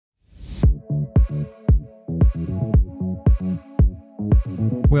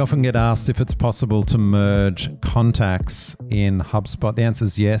We often get asked if it's possible to merge contacts in HubSpot. The answer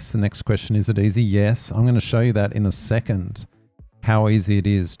is yes. The next question, is it easy? Yes. I'm going to show you that in a second, how easy it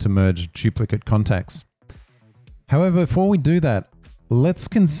is to merge duplicate contacts. However, before we do that, let's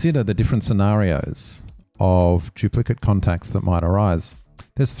consider the different scenarios of duplicate contacts that might arise.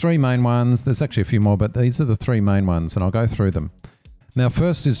 There's three main ones. There's actually a few more, but these are the three main ones, and I'll go through them. Now,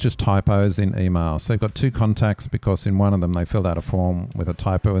 first is just typos in email. So you've got two contacts because in one of them they filled out a form with a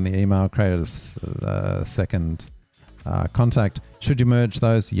typo in the email, created a second contact. Should you merge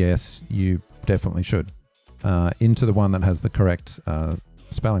those? Yes, you definitely should, into the one that has the correct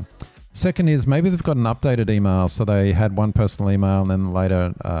spelling. Second is maybe they've got an updated email. So they had one personal email and then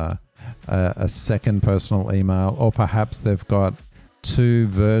later a second personal email, or perhaps they've got two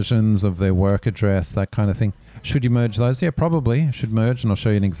versions of their work address, that kind of thing. Should you merge those? Yeah, probably should merge, and I'll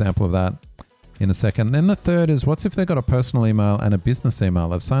show you an example of that in a second. Then the third is, what's if they've got a personal email and a business email?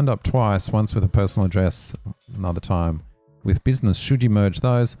 They've signed up twice, once with a personal address, another time with business. Should you merge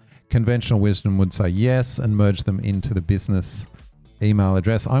those? Conventional wisdom would say yes, and merge them into the business email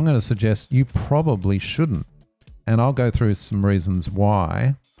address. I'm going to suggest you probably shouldn't, and I'll go through some reasons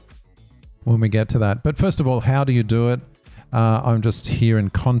why when we get to that. But first of all, how do you do it? I'm just here in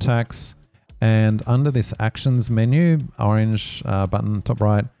contacts. And under this actions menu, orange button, top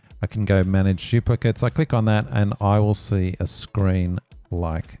right, I can go manage duplicates. I click on that and I will see a screen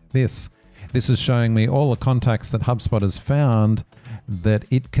like this. This is showing me all the contacts that HubSpot has found that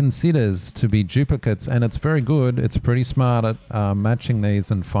it considers to be duplicates, and it's very good. It's pretty smart at matching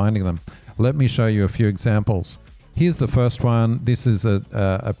these and finding them. Let me show you a few examples. Here's the first one. This is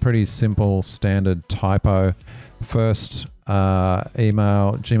a pretty simple standard typo. First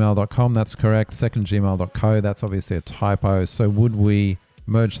email, gmail.com, that's correct. Second, gmail.co, that's obviously a typo. So would we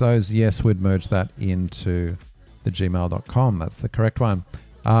merge those? Yes, we'd merge that into the gmail.com. That's the correct one.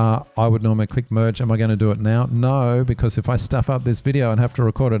 I would normally click merge. Am I going to do it now? No, because if I stuff up this video and have to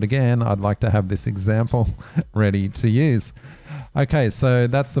record it again, I'd like to have this example ready to use. Okay, so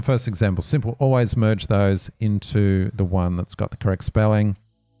that's the first example. Simple, always merge those into the one that's got the correct spelling.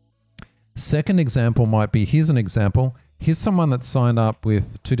 Second example might be, here's an example. Here's someone that's signed up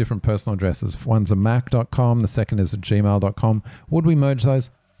with two different personal addresses. One's a mac.com, the second is a gmail.com. Would we merge those?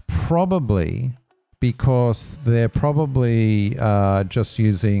 Probably, because they're probably just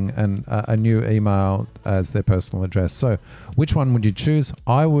using a new email as their personal address. So which one would you choose?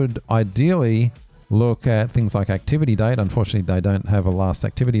 I would ideally look at things like activity date. Unfortunately, they don't have a last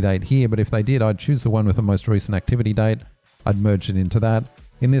activity date here, but if they did, I'd choose the one with the most recent activity date. I'd merge it into that.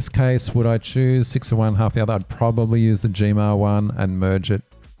 In this case, would I choose 6 of one, half the other? I'd probably use the Gmail one and merge it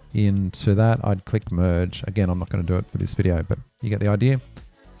into that. I'd click merge. Again, I'm not going to do it for this video, but you get the idea.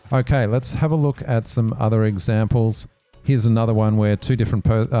 Okay, let's have a look at some other examples. Here's another one where two different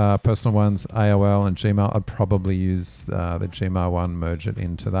personal ones, AOL and Gmail. I'd probably use the Gmail one, merge it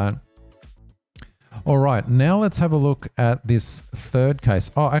into that. All right, now let's have a look at this third case.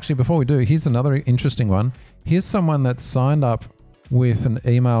 Oh, actually, before we do, here's another interesting one. Here's someone that's signed up with an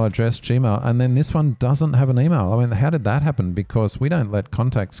email address, Gmail, and then this one doesn't have an email. I mean, how did that happen? Because we don't let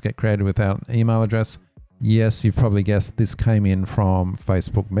contacts get created without an email address. Yes, you've probably guessed this came in from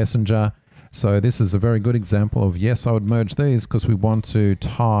Facebook Messenger. So this is a very good example of, yes, I would merge these because we want to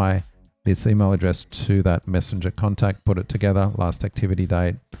tie this email address to that Messenger contact, put it together, last activity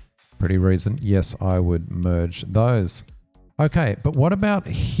date, pretty recent. Yes, I would merge those. Okay, but what about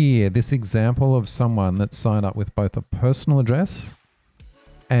here, this example of someone that signed up with both a personal address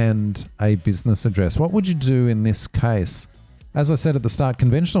and a business address? What would you do in this case? As I said at the start,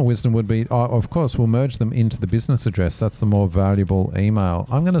 conventional wisdom would be, oh, of course, we'll merge them into the business address. That's the more valuable email.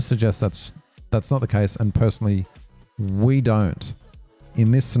 I'm going to suggest that's not the case, and personally, we don't.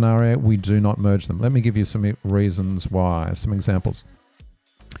 In this scenario, we do not merge them. Let me give you some reasons why, some examples.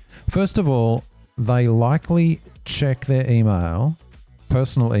 First of all, they likely check their email,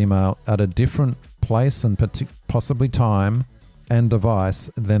 personal email, at a different place and possibly time and device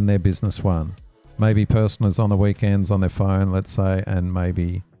than their business one. Maybe personal is on the weekends on their phone, let's say, and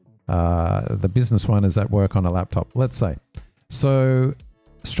maybe the business one is at work on a laptop, let's say. So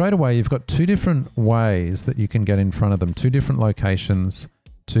straight away, you've got two different ways that you can get in front of them, two different locations,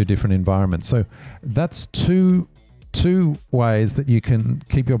 two different environments. So that's two ways that you can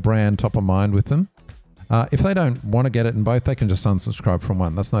keep your brand top of mind with them. If they don't want to get it in both, they can just unsubscribe from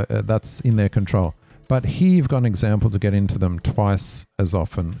one. That's in their control. But here you've got an example to get into them twice as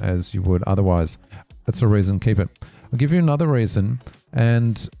often as you would otherwise. That's a reason, keep it. I'll give you another reason.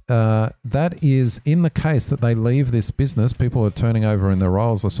 And that is in the case that they leave this business. People are turning over in their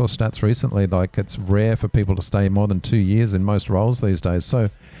roles. I saw stats recently, like it's rare for people to stay more than 2 years in most roles these days. So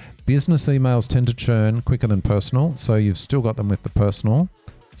business emails tend to churn quicker than personal. So you've still got them with the personal.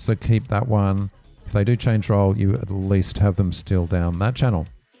 So keep that one. If they do change role, you at least have them still down that channel.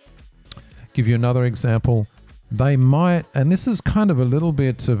 Give you another example. They might, and this is kind of a little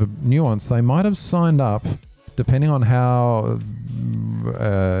bit of a nuance, they might have signed up, depending on how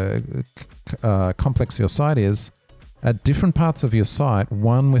complex your site is, at different parts of your site,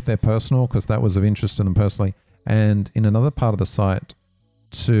 one with their personal, because that was of interest to them personally, and in another part of the site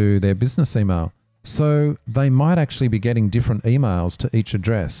to their business email. So they might actually be getting different emails to each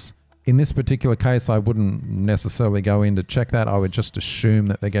address. In this particular case, I wouldn't necessarily go in to check that. I would just assume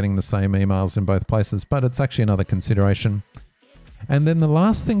that they're getting the same emails in both places, but it's actually another consideration. And then the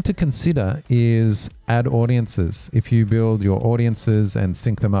last thing to consider is add audiences. If you build your audiences and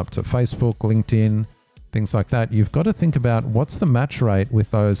sync them up to Facebook, LinkedIn, things like that, you've got to think about what's the match rate with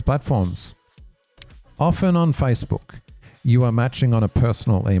those platforms. Often on Facebook, you are matching on a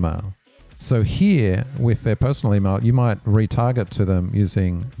personal email. So here with their personal email, you might retarget to them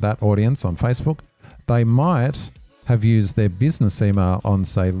using that audience on Facebook. They might have used their business email on,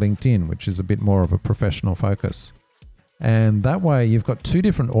 say, LinkedIn, which is a bit more of a professional focus. And that way you've got two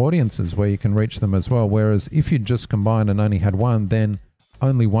different audiences where you can reach them as well. Whereas if you just combined and only had one, then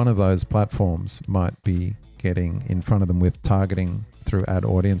only one of those platforms might be getting in front of them with targeting through ad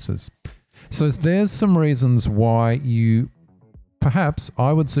audiences. So there's some reasons why you perhaps,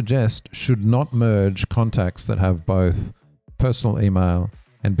 I would suggest, should not merge contacts that have both personal email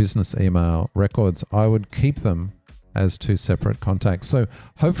and business email records. I would keep them as two separate contacts. So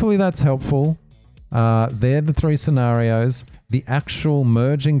hopefully that's helpful. They're the three scenarios. The actual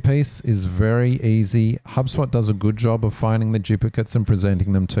merging piece is very easy. HubSpot does a good job of finding the duplicates and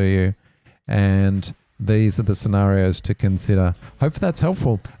presenting them to you. And these are the scenarios to consider. Hope that's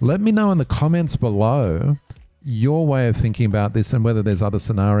helpful. Let me know in the comments below your way of thinking about this and whether there's other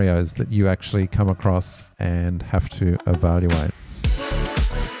scenarios that you actually come across and have to evaluate.